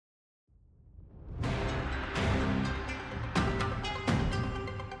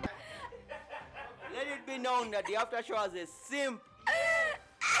be known that the after show has a simp.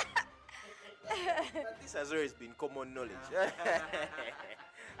 But this has always been common knowledge.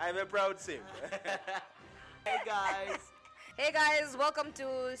 I'm a proud simp. Hey guys. Hey guys, welcome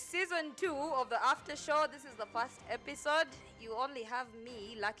to season 2 of the After Show. This is the first episode. You only have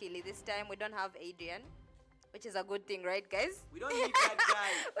me, luckily this time. We don't have Adrian, which is a good thing, right guys? We don't need that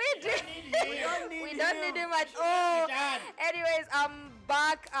guy. We don't need him at all. Anyways, I'm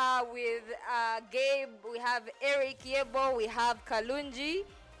back with Gabe. We have Eric Yebo. We have Kalunji.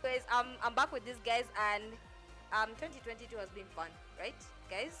 Anyways, I'm back with these guys, and 2022 has been fun, right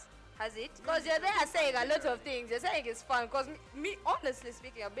guys? Has it? Because you're there saying a lot of things. You're saying it's fun. Because me, honestly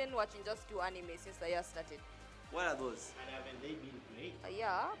speaking, I've been watching just 2 anime since the year started. What are those? And haven't they been great?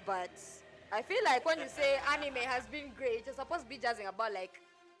 Yeah, but I feel like when you say anime has been great, you're supposed to be jazzing about like,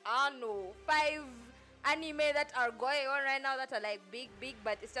 I don't know, 5 anime that are going on right now that are like big,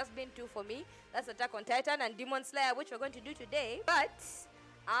 but it's just been 2 for me. That's Attack on Titan and Demon Slayer, which we're going to do today. But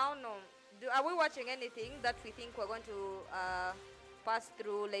I don't know. Are we watching anything that we think we're going to pass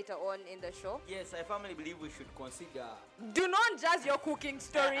through later on in the show? Yes, I firmly believe we should consider. Do not judge your cooking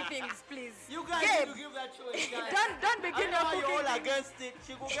story things, please. You guys Gabe, need to give that show a chance. don't begin your you're cooking all things. against it.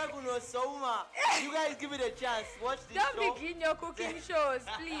 You guys give it a chance. Watch this show. Don't begin your cooking shows,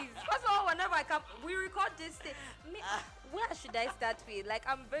 please. First of all, whenever I come, we record this thing. Where should I start with? Like,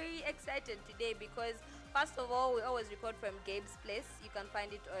 I'm very excited today because, first of all, we always record from Gabe's place. You can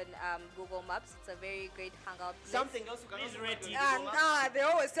find it on Google Maps. It's a very great hangout place. Something else you can Please also rate find it. on Google Maps. And they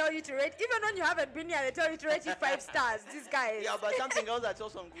always tell you to rate. Even when you haven't been here, they tell you to rate it 5 stars. These guys. Yeah, but something else that's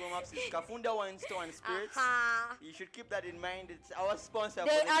also on Google Maps is Kafunda Wine Store and Spirits. You should keep that in mind. It's our sponsor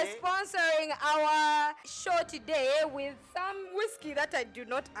They for the are day. sponsoring our show today with some whiskey that I do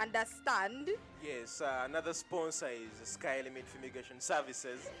not understand. Yes, another sponsor is Sky Limit Fumigation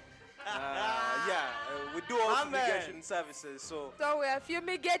Services. We do all fumigation services. So we are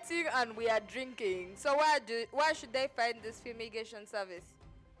fumigating and we are drinking. So where should they find this fumigation service?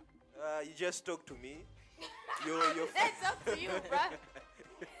 you just talk to me. That's up to you, bruh.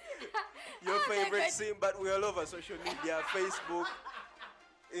 Your favorite sim, but we're all over social media, Facebook,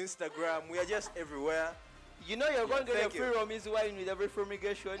 Instagram. We are just everywhere. You know you're going to get a thank free you. Romi's wine with every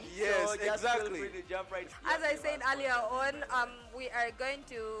fumigation. Yes, so just exactly. Feel free to jump right. As I said earlier on, we are going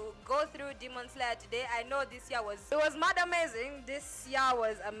to go through Demon Slayer today. I know this year was mad amazing. This year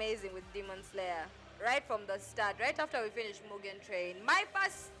was amazing with Demon Slayer. Right from the start, right after we finished Mugen Train. My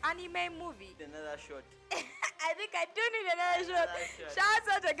first anime movie. Another shot. I think I do need another shot. Shout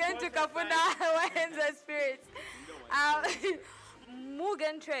out again to Kafunda Wines and Spirits.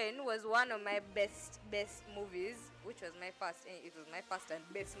 Mugen Train was one of my best movies, which was my first. It was my first and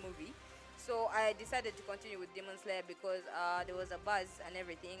best movie. So I decided to continue with Demon Slayer because there was a buzz and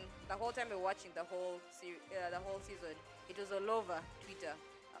everything. The whole time we were watching the whole season, it was all over Twitter,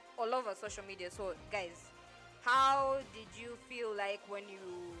 all over social media. So guys, how did you feel like when you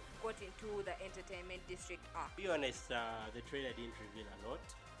got into the entertainment district arc? To be honest, the trailer didn't reveal a lot.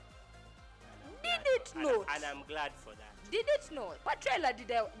 Did it not? And I'm glad for that. Did it not? What trailer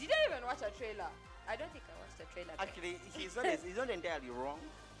did I even watch a trailer? I don't think I watched a trailer. Actually, he's not entirely wrong,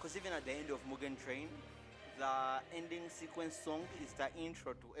 because even at the end of Mugen Train, the ending sequence song is the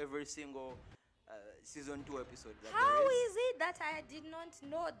intro to every single season 2 episode. How is it that I did not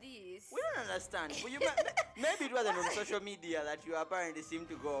know this? We don't understand. But maybe it wasn't on social media that you apparently seem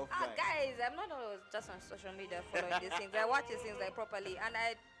to go off by. Guys, I'm not always just on social media following these things. I watch these things like properly, and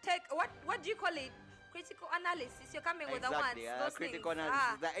I take what do you call it? Critical analysis. You're coming with the ones. Those critical things.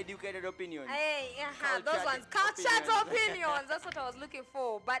 analysis, the educated opinion. Those ones. Cultured opinions. That's what I was looking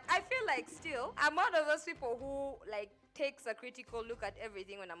for. But I feel like still, I'm one of those people who like takes a critical look at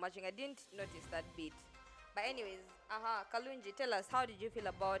everything when I'm watching. I didn't notice that bit. But anyways, Kalunji, tell us, how did you feel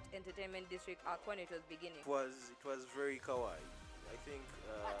about Entertainment District arc when it was beginning? it was very kawaii. I think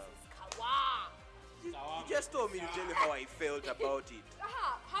What is kawa? you just told me to tell you how I felt about it.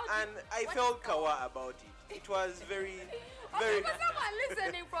 How And I felt kawa about it. It was very Okay, for someone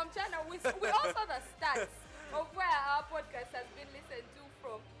listening from China, we also the stats of where our podcast has been listened to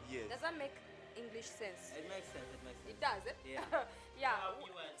from. Yes. Does that make English sense? It makes sense. It does, eh? Yeah. Yeah.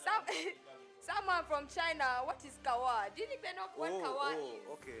 Someone from China, what is kawa? Do you think they know what kawa is?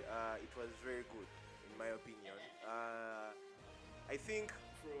 Okay. It was very good, in my opinion. I think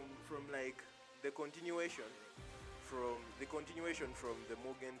from like the continuation from the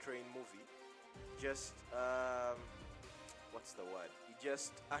Mugen Train movie, just what's the word? It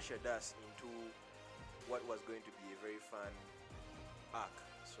just ushered us into what was going to be a very fun arc.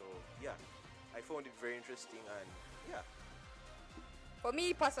 So yeah, I found it very interesting, and yeah. For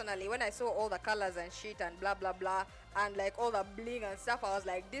me personally, when I saw all the colors and shit and blah blah blah and like all the bling and stuff, I was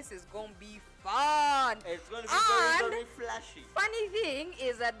like, this is gonna be fun. It's going to be And very, very flashy. funny thing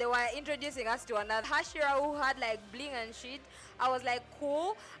is that they were introducing us to another Hashira who had like bling and shit. I was like,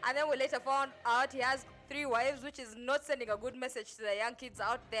 cool. And then we later found out he has 3 wives, which is not sending a good message to the young kids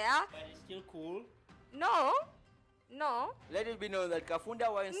out there. But it's still cool. No. No. Let it be known that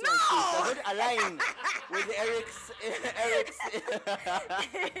Kafunda Wine No! does not align with Eric's.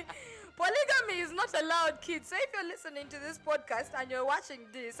 Polygamy is not allowed, kids. So if you're listening to this podcast and you're watching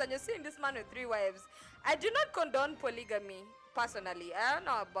this and you're seeing this man with 3 wives, I do not condone polygamy personally. I don't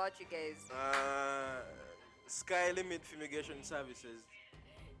know about you guys. Sky Limit Fumigation Services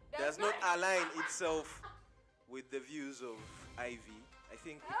does not align itself with the views of Ivy. I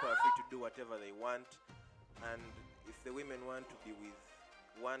think people are free to do whatever they want, and if the women want to be with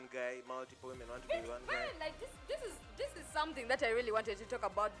one guy, multiple women want to be with one guy. Like this is something that I really wanted to talk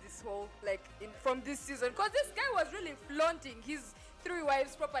about this whole from this season, because this guy was really flaunting his 3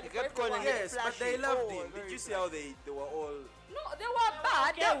 wives properly. He kept for everyone. calling it Yes, but they loved Oh, him. very Did you see how they were all? No, they were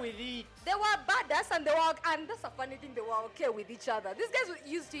bad. Okay with it. They were badass and that's a funny thing. They were okay with each other. These guys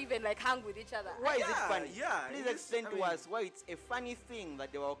used to even like hang with each other. Why is it Yeah, funny? yeah, Please it is- explain I to mean- us why it's a funny thing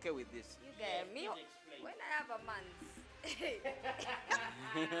that they were okay with this. You get me? please explain. When I have a man,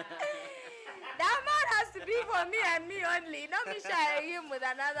 that man has to be for me and me only. Not me sharing him with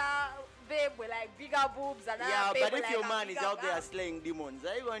another babe with like bigger boobs. Another Yeah, babe but with, if like, your a man is bigger out there bum. slaying demons,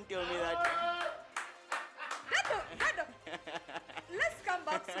 are you going to tell me that? Let's come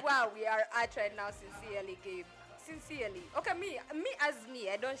back to where we are at right now. Sincerely, Gabe. Sincerely. Okay, me as me.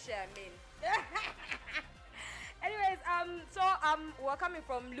 I don't share men. Anyways, we're coming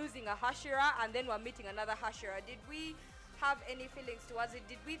from losing a Hashira and then we're meeting another Hashira. Did we have any feelings towards it?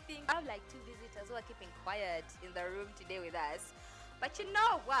 Did we think I have like 2 visitors who are keeping quiet in the room today with us? But you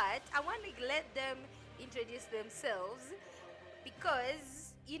know what? I want to let them introduce themselves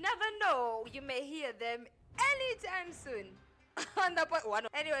because you never know, you may hear them anytime soon. On the point one.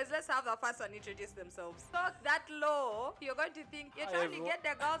 Anyways, let's have the first one introduce themselves. Talk that low, you're going to think you're Hi, trying to get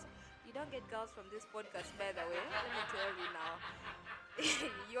the girls. You don't get girls from this podcast, by the way. Let me tell you now.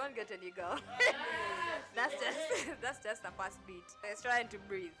 You won't get any girl. that's just the first beat. He's trying to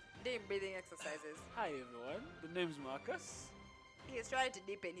breathe. Doing breathing exercises. Hi everyone, the name's Marcus. He's trying to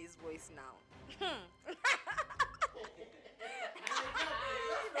deepen his voice now. No.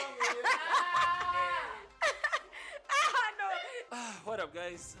 What up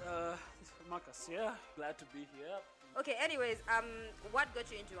guys? Marcus here, glad to be here. Okay, anyways, what got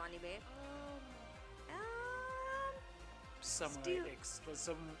you into anime? Samurai Still- X. It was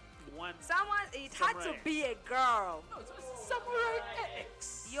someone. Someone, it had to Samurai. be a girl. No, it was Samurai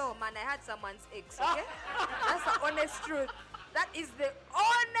X. Yo, man, I had someone's ex, okay? That's the honest truth. That is the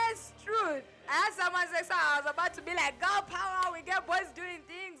honest truth. I had someone's ex, so I was about to be like, girl power, we get boys doing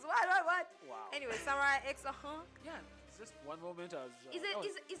things. What? Wow. Anyway, Samurai X, Yeah, it's just one moment I was.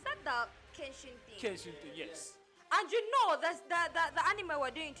 Is that the Kenshin thing? Kenshin thing, yes. And you know, that's the anime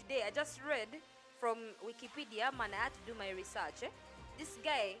we're doing today. I just read from Wikipedia, man, I had to do my research. This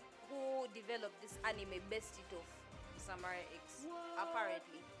guy who developed this anime based it off Samurai X.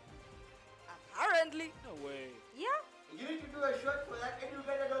 Apparently. No way. Yeah? You need to do a shot for that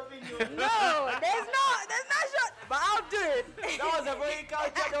educated opinion. No, there's no shot, but I'll do it. That was a very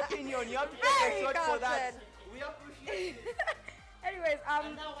cultured opinion. You have to Very take a shot for that. cultured. We appreciate it. Anyways,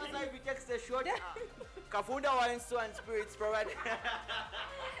 And now once I takes a shot, Kafunda Wine and Spirits provide.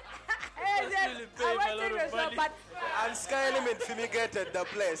 really paying I a won't lot take of a shot, money. but And Sky Limit fumigated the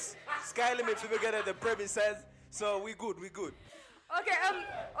place. Sky Limit fumigated the premises. So we good.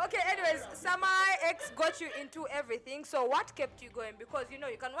 okay, anyways, Samurai X got you into everything. So what kept you going? Because you know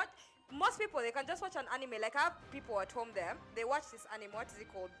you can watch. Most people they can just watch an anime. Like I have people at home there. They watch this anime. What is it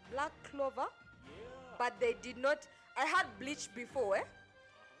called? Black Clover. But they did not. I had Bleach before.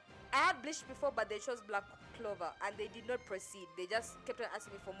 I had Bleach before, but they chose Black Clover and they did not proceed. They just kept on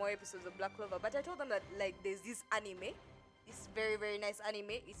asking me for more episodes of Black Clover. But I told them that like there's this anime. It's very, very nice anime.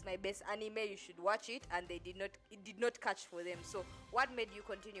 It's my best anime. You should watch it. And it did not catch for them. So what made you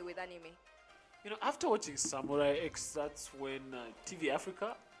continue with anime? You know, after watching Samurai X, that's when TV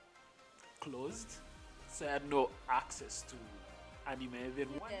Africa closed, so I had no access to anime. Then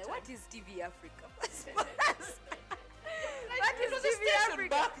one Yeah, time, what is TV Africa? What it was is a TV station Africa?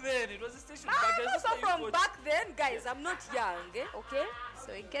 back then. It was a station I'm back then. also That's why you from watch- back then, guys. I'm not young, okay?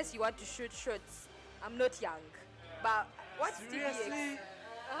 So in case you want to shoot shots, I'm not young. But what's Seriously? TVX?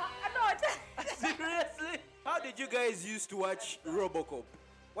 I'm not. Seriously? How did you guys used to watch RoboCop?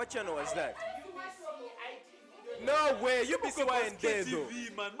 What channel was that? No way, you be Because and there though.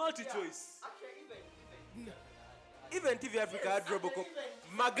 KTV, man, multi-choice. Even TV Africa had Robocop.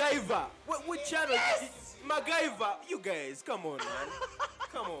 MacGyver. Which channel? MacGyver. You guys, come on, man.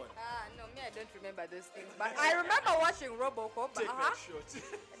 Come on. No, me, I don't remember those things. But I remember watching Robocop. But, Take that shot.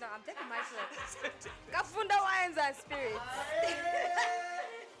 No, I'm taking my shot. Kafunda Wines and Spirits.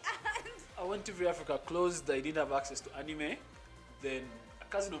 When TV Africa closed, I didn't have access to anime. Then a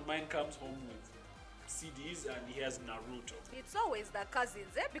cousin of mine comes home with CDs and he has Naruto. It's always the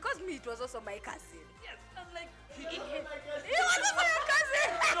cousins, eh? Because me, it was also my cousin. Yes, I'm like, He was also your cousin.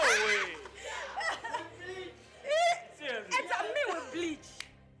 no way. Seriously. It's me with bleach.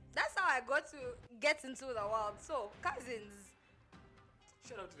 That's how I got to get into the world. So, cousins.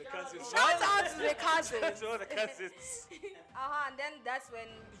 Shout out to the cousins. Shout out to the cousins. To all the cousins. And then that's when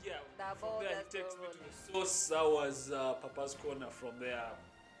Yeah, the from ball there just he takes go me rolling. to the source. That was Papa's Corner. From there,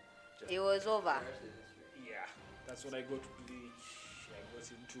 It was over. yeah, that's when I got to Bleach. I got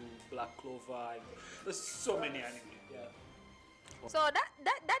into Black Clover. There's so many anime. Yeah. So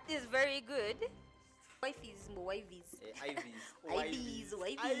that is very good. Wifeys. Wifeys.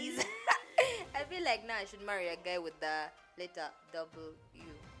 I feel like now I should marry a guy with the letter W.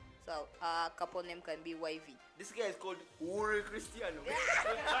 So couple name can be Wifey. This guy is called Cristiano.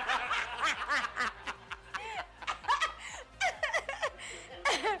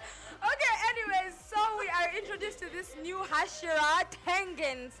 Okay, anyways, so we are introduced to this new Hashira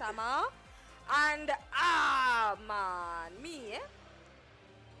Tengen Sama. And man, me,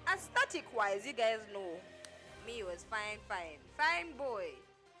 aesthetic wise, you guys know me was fine boy.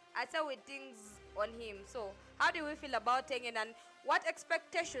 I tell with things on him. So how do we feel about Tengen and what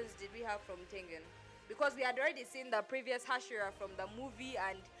expectations did we have from Tengen? Because we had already seen the previous Hashira from the movie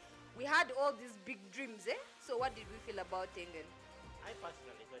and we had all these big dreams, eh? So what did we feel about Tengen? I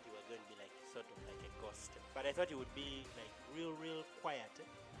personally thought he was going to be like sort of like a ghost, but I thought he would be like real quiet,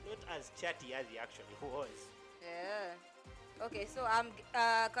 not as chatty as he actually was. Yeah. Okay, so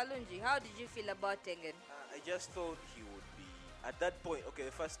Kalunji, how did you feel about Tengen? I just thought he would be at that point. Okay,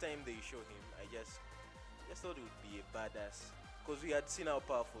 the first time they showed him, I just thought he would be a badass because we had seen how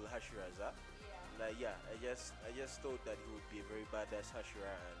powerful Hashiras are. Like I just thought that he would be a very badass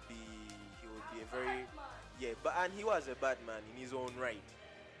Hashira and he would be a very and he was a bad man in his own right.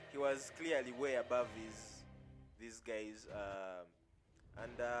 He was clearly way above these guys,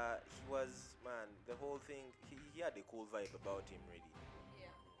 and he was, man, the whole thing. He had a cool vibe about him, really. Yeah.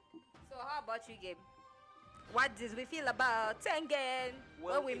 So how about you, Gabe? What did we feel about Tengen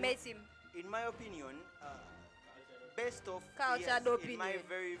when we met him? In my opinion, best of Cultured opinion. in my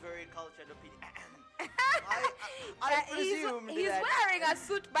very cultured opinion. I presume he's that wearing a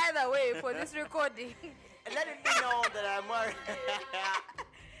suit, by the way, for this recording. let it be known that I'm wearing.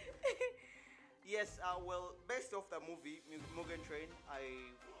 Yes, well, best of the movie Mugen Train, I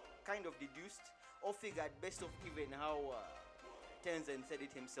kind of deduced or figured based of even how Tenzin said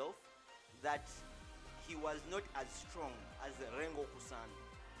it himself that he was not as strong as Rengoku-san,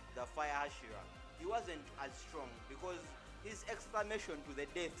 the Fire Hashira. He wasn't as strong because his exclamation to the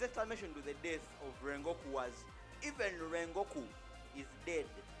death of Rengoku was, even Rengoku is dead,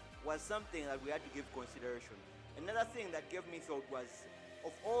 was something that we had to give consideration. Another thing that gave me thought was,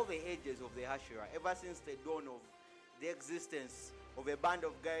 of all the ages of the Hashira, ever since the dawn of the existence of a band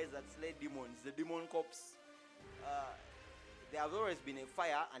of guys that slay demons, the demon corps, there has always been a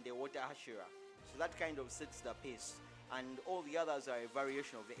fire and a water Hashira. So that kind of sets the pace. And all the others are a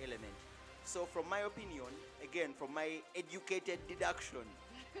variation of the element. So from my opinion, again, from my educated deduction,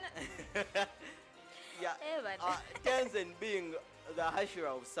 Tenzin being the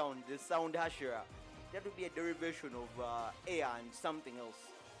Hashira of sound, the sound Hashira, that would be a derivation of air and something else.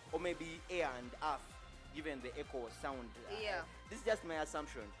 Or maybe air and earth, given the echo sound. This is just my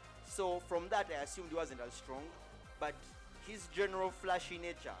assumption. So from that, I assumed he wasn't as strong, but his general flashy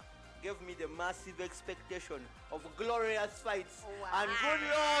nature gave me the massive expectation of glorious fights. Wow. And good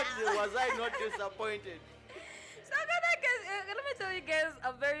Lord, was I not disappointed. So let me tell you guys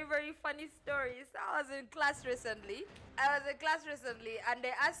a very funny story. So I was in class recently. And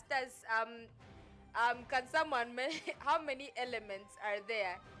they asked us, can someone how many elements are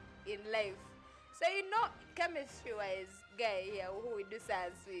there in life? So chemistry-wise, guy here who we do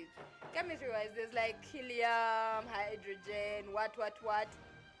science with, chemistry-wise, there's like helium, hydrogen, what.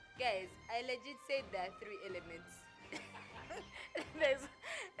 Guys, I legit said there are 3 elements. there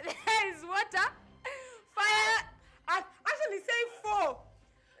is water, fire, and actually say 4.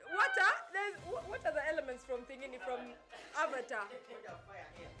 Water, what are the elements from Avatar?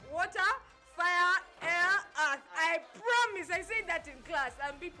 Water, fire, air, earth. I promise I said that in class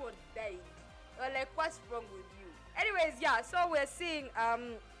and people died. Or like, what's wrong with you? Anyways, yeah, so we're seeing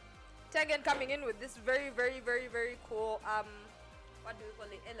Tengen coming in with this very, very, very, very cool what do we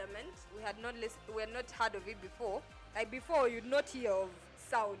call it, element. We had not heard of it before. Like before, you'd not hear of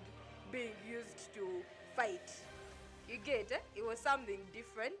sound being used to fight. You get it? It was something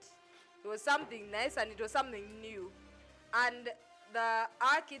different. It was something nice, and it was something new. And the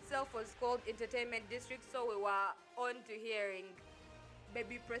arc itself was called Entertainment District, so we were on to hearing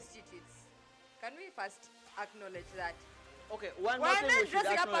baby prostitutes. Can we first acknowledge that? Okay, one We're more thing not we should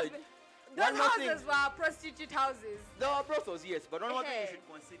dressing up as acknowledge. those One more thing. houses were prostitute houses. There are brothels, yes, but one more thing you Hey.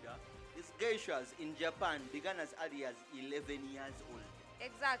 should consider is geishas in Japan began as early as 11 years old.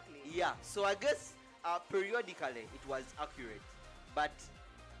 Exactly. Yeah, so I guess periodically it was accurate, but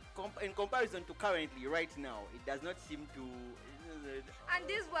in comparison to currently, right now, it does not seem to. And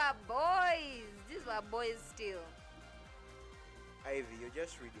these were boys. These were boys still. Ivy, you're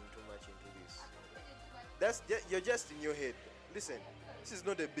just reading too much into this. You're just in your head. Listen, this is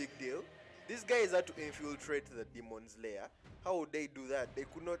not a big deal. These guys had to infiltrate the demon's lair. How would they do that? They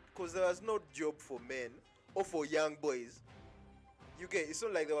could not, because there was no job for men or for young boys. You get, it's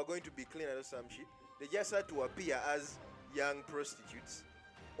not like they were going to be cleaners or some shit. They just had to appear as young prostitutes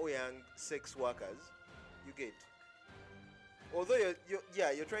or young sex workers. You get. Although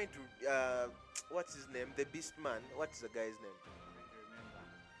you're trying to what's his name? The Beast Man. What's the guy's name?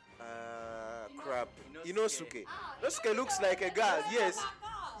 Crap. Inosuke. Inosuke looks like a girl.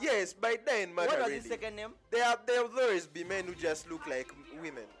 Yes, but it doesn't matter. What was really. his second name? There have always been men who just look like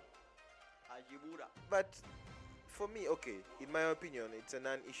women. Hajibura. But for me, okay, in my opinion, it's a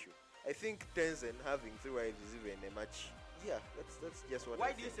non-issue. I think Tenzin having 3 wives is even a match. Yeah, that's just what. Why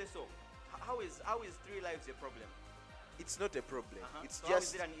I do you think. say so? How is 3 lives a problem? It's not a problem. It's So how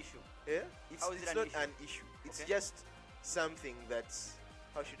just. is it an issue? Yeah, it's, How is it it's an not issue? an issue. It's Okay. just something that's,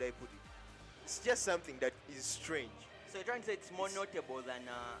 how should I put it? It's just something that is strange. So you're trying to say it's more notable than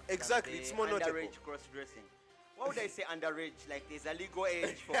Exactly, than it's the more notable. underage cross-dressing. Why would I say underage? Like there's a legal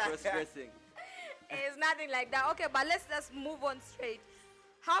age for cross-dressing. It's nothing like that. Okay, but let's move on straight.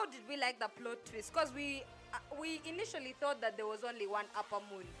 How did we like the plot twist? Because we initially thought that there was only one upper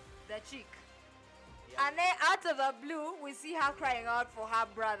moon, the chick. Yeah. And then out of the blue, we see her crying out for her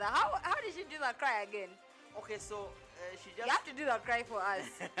brother. How did she do that cry again? Okay, so she just. You have to do that cry for us.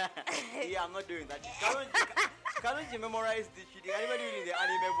 Yeah, I'm not doing that. Can't you memorize the shit? You can't even do it in the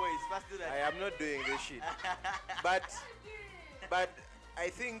anime voice. First do that. I am not doing this shit. But I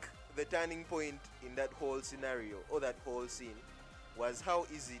think the turning point in that whole scenario or that whole scene was how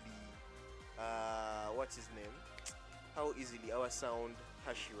easily what's his name? How easily our sound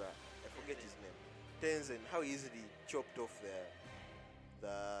Hashira, I forget his name, Tenzin, how easily chopped off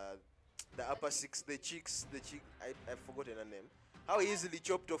the upper six, the chick, I've forgotten her name. How easily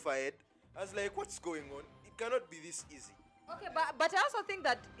chopped off her head. I was like, what's going on? It cannot be this easy. Okay, but I also think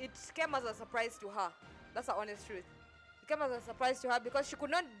that it came as a surprise to her. That's the honest truth. It came as a surprise to her because she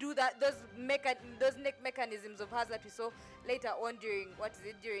could not do that. Those neck mechanisms of hers that we saw later on during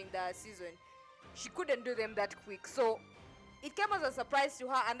the season. She couldn't do them that quick. So it came as a surprise to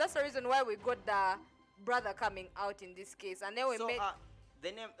her, and that's the reason why we got the brother coming out in this case. And then we So made.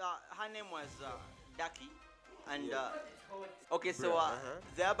 the name, her name was Daki, and okay, so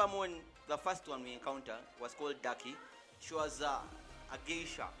the other one, the first one we encountered was called Daki. She was a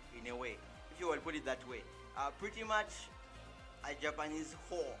geisha in a way, if you will put it that way. Pretty much a Japanese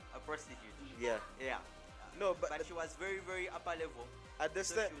whore, a prostitute. Yeah. Yeah. No, but But she was very, very upper level. at the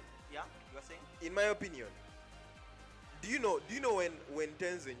So start, yeah, you were saying? in my opinion, do you know when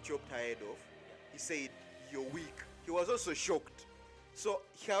Tenzin chopped her head off, he said, "You're weak." He was also shocked. So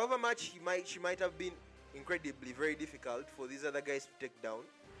however much she might have been incredibly very difficult for these other guys to take down,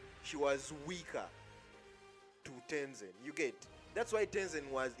 she was weaker to Tenzin. You get? That's why Tenzin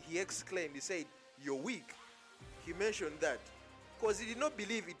he exclaimed, he said, "You're weak." He mentioned that because he did not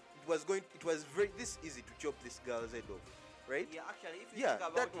believe it was this easy to chop this girl's head off, right? Yeah, actually, if you Yeah, think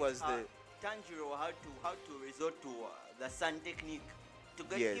about that it, was the- Tanjiro had to resort to the sun technique to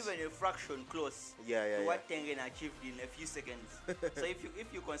get Yes. even a fraction close Yeah. to what Tengen achieved in a few seconds. So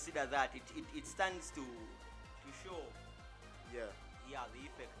if you consider that, it stands to show Yeah. the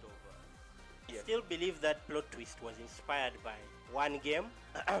effect of. I still believe that plot twist was inspired by one game.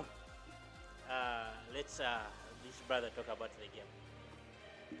 Let's this brother talk about the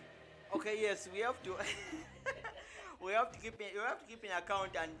game. Okay, yes, we have to. We have to keep in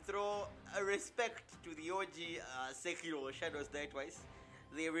account and throw a respect to the OG Sekiro Shadows Die Twice.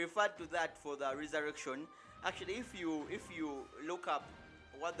 They referred to that for the resurrection. Actually, if you look up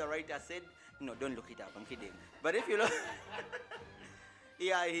what the writer said, no, don't look it up. I'm kidding. But if you look,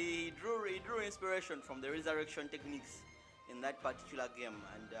 Yeah, he drew inspiration from the resurrection techniques in that particular game,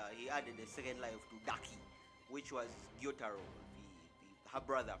 and he added a second life to Daki, which was Gyotaro, her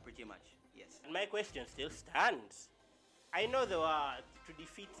brother, pretty much. Yes. And my question still stands. I know they were to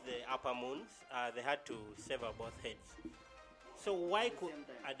defeat the upper moons. They had to sever both heads. So why could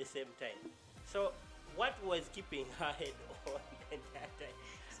at the same time? So what was keeping her head on the entire time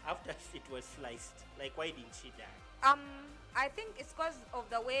after it was sliced? Like, why didn't she die? I think it's because of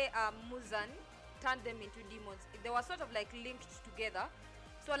the way Muzan turned them into demons. They were sort of like linked together.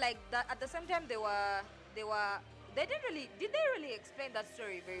 So like that at the same time they did they really explain that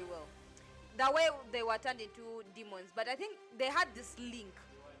story very well? The way they were turned into demons, but I think they had this link.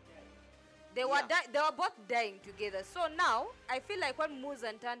 They were they were both dying together. So now I feel like when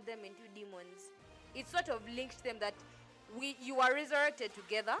Muzan turned them into demons, it sort of linked them that you are resurrected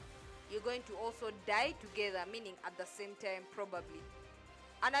together. You're going to also die together, meaning at the same time, probably.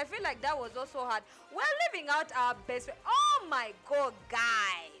 And I feel like that was also hard. We're living out our best. Oh my god,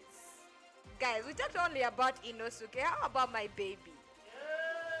 guys, we talked only about Inosuke. How about my baby?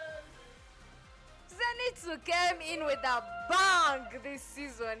 Zenitsu came in with a bang this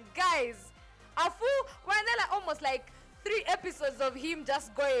season, guys. A full, we're there like almost like 3 episodes of him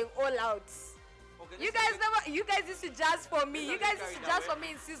just going all out. Okay, you guys used to judge for me. You guys used to judge for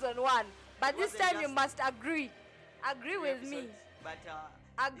me in season 1, but this time you must agree with me. But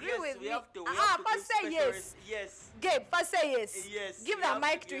agree with me. First say yes. Yes. Gabe, first say yes. Yes. Give the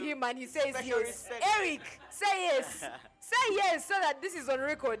mic to him and he says yes. Respect. Eric, say yes. Say yes so that this is on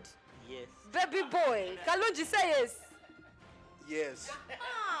record. Yes. Baby boy, Kalunji, say yes. Yes.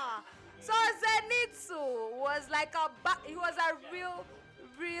 So Zenitsu was like he was a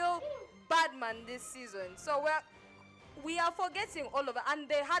real bad man this season. So we are forgetting all of it, and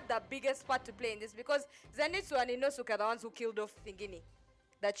they had the biggest part to play in this because Zenitsu and Inosuke are the ones who killed off Thingini,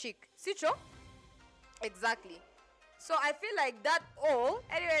 the chick. Sicho? Exactly. So I feel like that all.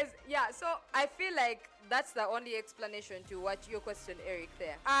 Anyways, yeah. So I feel like that's the only explanation to what your question, Eric,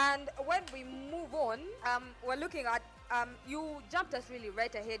 there. And when we move on, we're looking at you jumped us really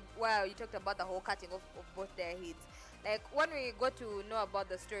right ahead while you talked about the whole cutting of both their heads. Like when we got to know about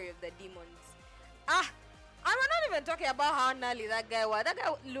the story of the demons. And we're not even talking about how gnarly that guy was. That guy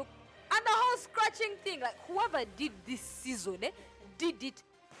looked, and the whole scratching thing. Like whoever did this season, did it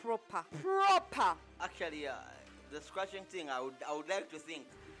proper. Actually, the scratching thing I would like to think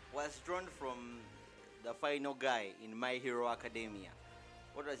was drawn from the final guy in My Hero Academia.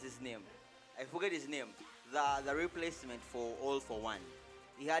 What was his name? I forget his name. The replacement for All for One.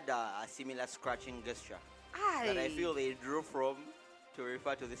 He had a similar scratching gesture that I feel they drew from to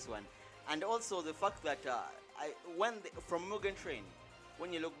refer to this one. And also the fact that from Mugen Train,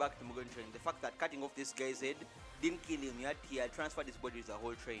 when you look back to Mugen Train, the fact that cutting off this guy's head didn't kill him, he had transferred his body to the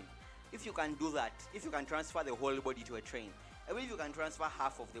whole train. If you can do that, if you can transfer the whole body to a train, I believe you can transfer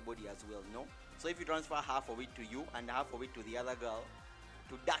half of the body as well, no? So if you transfer half of it to you and half of it to the other girl,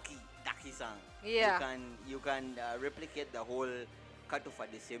 to Daki-san, you can replicate the whole cut off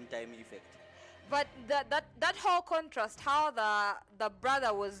at the same time effect. But that whole contrast, how the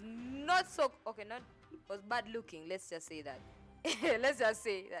brother was not so was bad looking. Let's just say that.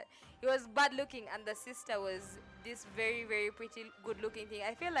 He was bad looking, and the sister was this very, very pretty, good looking thing.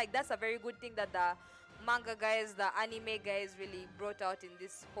 I feel like that's a very good thing that the manga guys, the anime guys really brought out in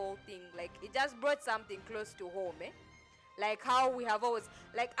this whole thing. Like it just brought something close to home, Like how we have always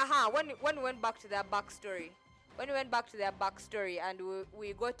when we went back to their backstory. And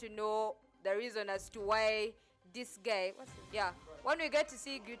we got to know the reason as to why this guy when we get to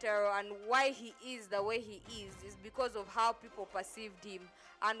see Gyutaro and why he is the way he is because of how people perceived him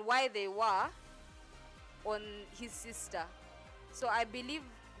and why they were on his sister. So I believe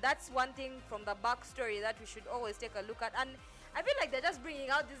that's one thing from the backstory that we should always take a look at. And I feel like they're just bringing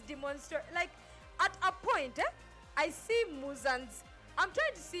out this demon story. Like at a point, I'm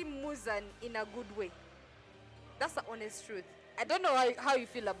trying to see Muzan in a good way. That's the honest truth. I don't know how you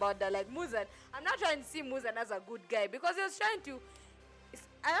feel about that. Like Muzan, I'm not trying to see Muzan as a good guy because he was trying to.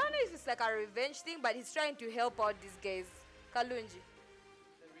 I don't know if it's like a revenge thing, but he's trying to help out these guys. Kalunji.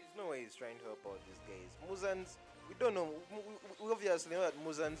 There is no way he's trying to help out these guys. Muzan's, we don't know. We obviously know that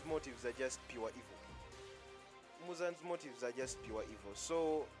Muzan's motives are just pure evil.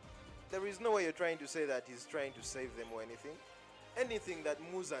 So there is no way you're trying to say that he's trying to save them or anything. Anything that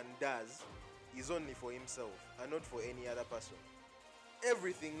Muzan does is only for himself and not for any other person.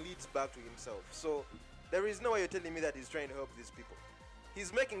 Everything leads back to himself. So there is no way you're telling me that he's trying to help these people.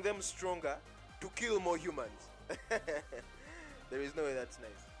 He's making them stronger to kill more humans. There is no way that's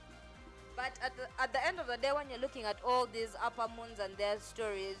nice. But at the end of the day, when you're looking at all these upper moons and their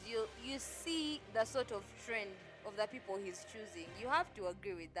stories, you see the sort of trend of the people he's choosing. You have to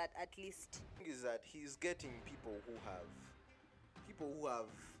agree with that at least. The thing is that he's getting people who have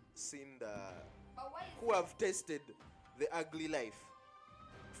seen who have tasted the ugly life.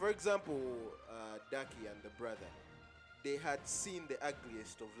 For example, Ducky and the brother, they had seen the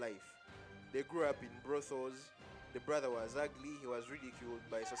ugliest of life. They grew up in brothels. The brother was ugly. He was ridiculed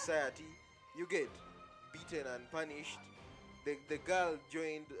by society. You get beaten and punished. The girl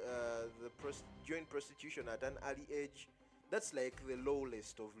joined joined prostitution at an early age. That's like the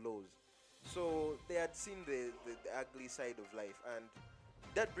lowest of lows. So they had seen the ugly side of life, and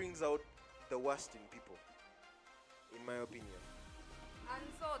that brings out the worst in people, in my opinion. And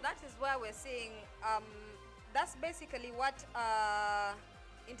so that is where we're seeing that's basically what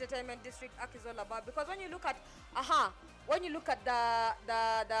Entertainment District Act is all about. Because when you look at the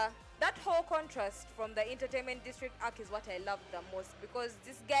that whole contrast from the Entertainment District Act is what I love the most. Because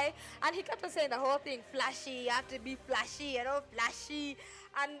this guy, and he kept on saying the whole thing, flashy, you have to be flashy, flashy,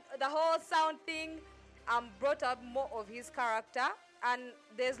 and the whole sound thing brought up more of his character. And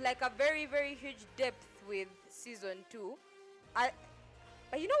there's like a very, very huge depth with season 2. But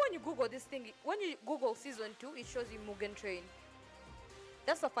you know, when you Google this thing, when you Google season 2, it shows you Mugen Train.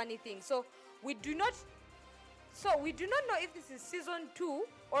 That's a funny thing. So we do not know if this is season 2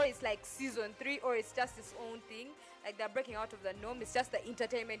 or it's like season 3 or it's just its own thing. Like they're breaking out of the norm. It's just the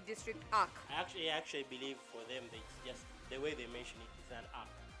Entertainment District arc. I actually believe for them that it's just the way they mention it is an arc.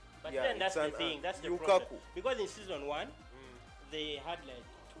 But Yeah, then that's it's the an thing. arc. That's the Yukaku. problem. Because in season 1, they had like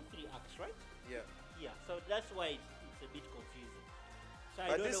 2-3 acts, right? Yeah. Yeah. So that's why it's a bit confusing. So I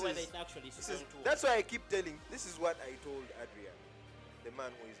But don't this know whether is- it's actually This season is, 2. that's why I keep telling. This is what I told Adrian, the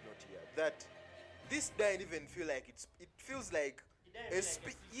man who is not here, that this doesn't even feel like it feels like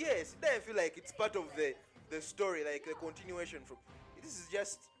yes, it doesn't feel like it's part of the story, like the continuation from. This is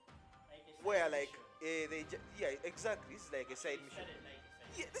just where like exactly. This is like a side mission.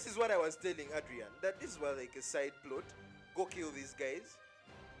 Yeah, this is what I was telling Adrian, that this was like a side plot. Go kill these guys,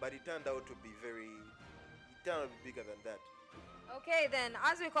 but it turned out to be bigger than that. Okay, then,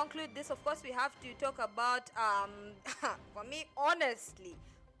 as we conclude this, of course, we have to talk about, for me, honestly,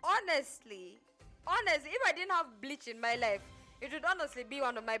 if I didn't have Bleach in my life, it would honestly be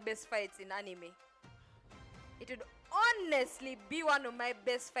one of my best fights in anime. It would honestly be one of my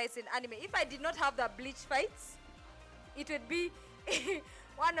best fights in anime. If I did not have the Bleach fights, it would be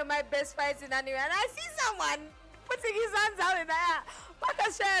one of my best fights in anime. And I see someone putting his hands out in the air.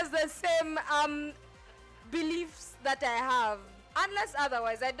 Parker shares the same beliefs that I have. Unless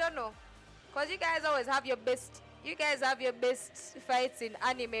otherwise, I don't know. Because you guys always have your best. You guys have your best fights in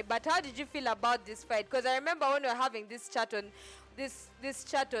anime. But how did you feel about this fight? Because I remember when we were having this chat on this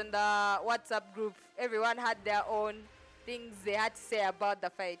chat on the WhatsApp group, everyone had their own things they had to say about the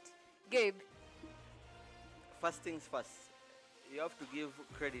fight. Gabe. First things first, you have to give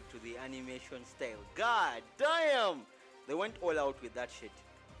credit to the animation style. God damn! They went all out with that shit.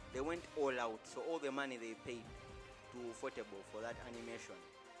 They went all out. So all the money they paid to Ufotable for that animation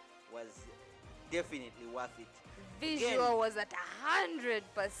was definitely worth it. Visual was at 100%.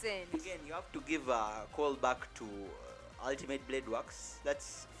 Again, you have to give a call back to Ultimate Blade Works.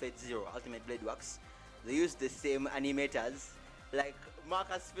 That's Fate Zero, Ultimate Blade Works. They use the same animators, like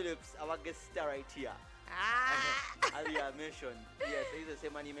Marcus Phillips, our guest star right here. Earlier mentioned. Yes, they use the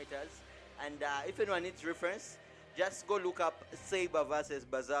same animators. And if anyone needs reference, just go look up Saber versus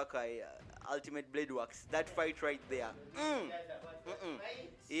Berserker, Ultimate Blade Works. That fight right there.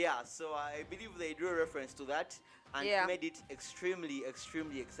 Yeah, so I believe they drew reference to that and made it extremely,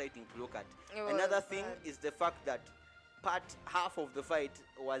 extremely exciting to look at. Another thing is the fact that half of the fight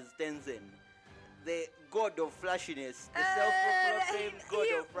was Tenzin, the god of flashiness, the self-proclaimed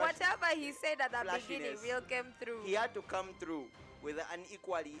god of flashiness. Whatever he said at the beginning will came through. He had to come through with an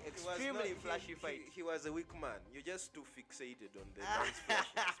equally extremely flashy fight. He was a weak man. You're just too fixated on the man's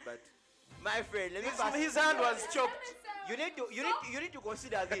flashiness, but my friend, let me his hand was chopped. You need to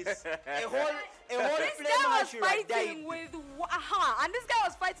consider this. A whole This flame guy was Hashira died. fighting with and this guy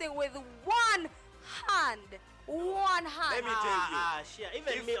was fighting with one hand. One hand. Let me tell you.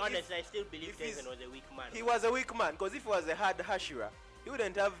 Even me, honestly, I still believe if he's- Tenzin was a weak man. He was a weak man, because if he was a hard Hashira, he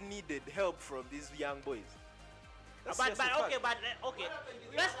wouldn't have needed help from these young boys. That's But just a fact. okay.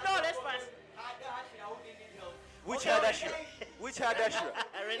 Let's first. Which hard Hashira? Which hard Hashira?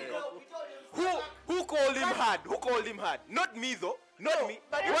 Rengoku. Who called him hard? Who called him hard? Not me though. Not me.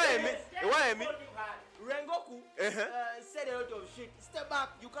 Why me? Rengoku said a lot of shit. step back.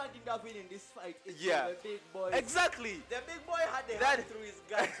 You can't intervene in this fight. It's Yeah. the big boy. Exactly. The big boy had the That- hand through his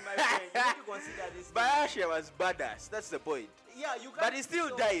guts, my friend. You need to consider this. Bayasha was badass. That's the point. Yeah, you can't. But he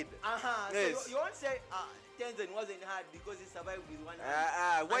still died. So Yes. you won't say Tenzin wasn't hard because he survived with one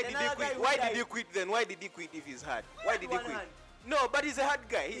hand. Why And did he another guy quit? who Why died- did he quit then? Why did he quit if he's hard? Why What did he one quit? hand? No, but he's a hard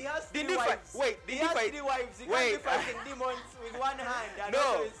guy. He has didn't three he fight? wives. Wait, He did he has fight? 3 wives. He Wait. can't be fighting demons with one hand. And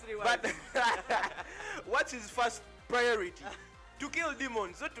also No, his 3 wives. but what's his first priority? To kill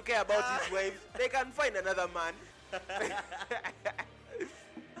demons, not to care about his wives. They can find another man.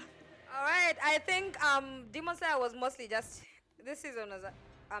 All right, I think Demon Slayer was mostly just this season was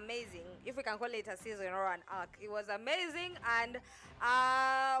amazing, if we can call it a season or an arc. It was amazing, and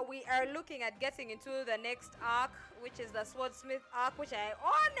we are looking at getting into the next arc, which is the Swordsmith arc, which I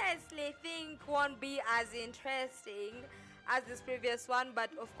honestly think won't be as interesting as this previous one, but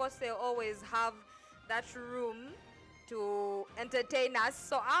of course they always have that room to entertain us.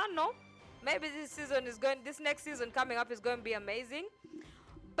 So I don't know, maybe this next season coming up is going to be amazing.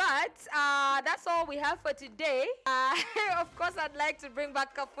 But that's all we have for today. Of course, I'd like to bring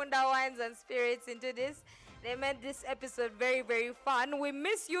back Kafunda Wines and Spirits into this. They made this episode very, very fun. We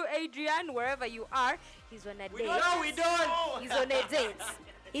miss you, Adrian, wherever you are. He's on a date. No, we don't. He's on a date.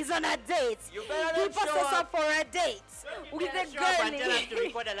 He's on a date. You better He not passed show us up. up for a date with a Show up and tell us to girl.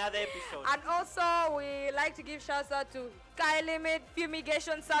 record another episode. And also, we like to give shouts out to Sky Limit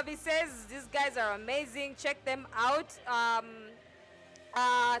Fumigation Services. These guys are amazing. Check them out.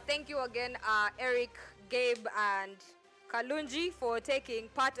 Thank you again, Eric, Gabe, and Kalunji for taking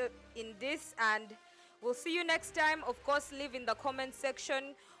part in this. And we'll see you next time. Of course, leave in the comment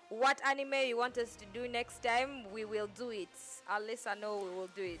section what anime you want us to do next time. We will do it. I'll let us know we will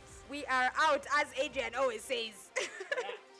do it. We are out, as Adrian always says.